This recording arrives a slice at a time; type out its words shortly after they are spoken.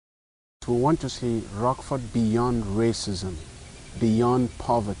We want to see Rockford beyond racism, beyond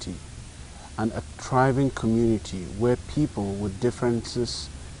poverty, and a thriving community where people with differences,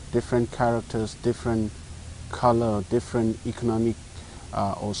 different characters, different color, different economic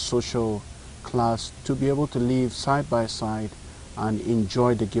or social class, to be able to live side by side and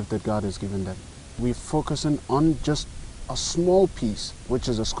enjoy the gift that God has given them. We're focusing on just a small piece, which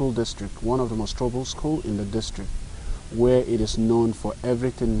is a school district, one of the most troubled schools in the district, where it is known for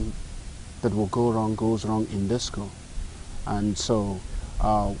everything that will go wrong goes wrong in this school. And so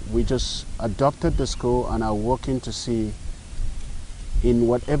we just adopted the school and are working to see in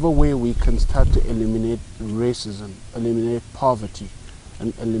whatever way we can start to eliminate racism, eliminate poverty,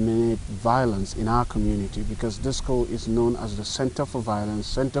 and eliminate violence in our community, because this school is known as the center for violence,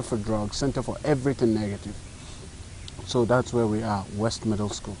 center for drugs, center for everything negative. So that's where we are, West Middle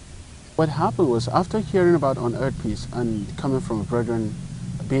School. What happened was, after hearing about Unearthed Peace and coming from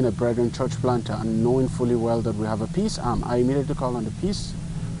being a Brethren church planter and knowing fully well that we have a peace arm, I immediately called on the peace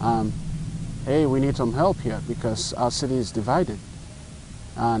arm. Hey, we need some help here because our city is divided.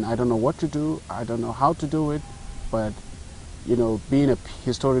 And I don't know what to do, I don't know how to do it, but you know, being a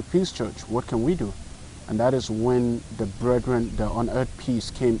historic peace church, what can we do? And that is when the Brethren, the Unearthed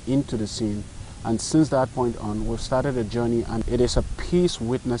Peace came into the scene. And since that point on, we've started a journey, and it is a peace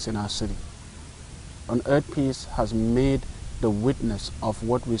witness in our city. Unearthed Peace has made the witness of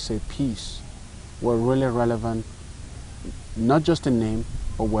what we say peace. We're really relevant, not just in name,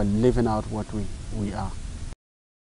 but we're living out what we are.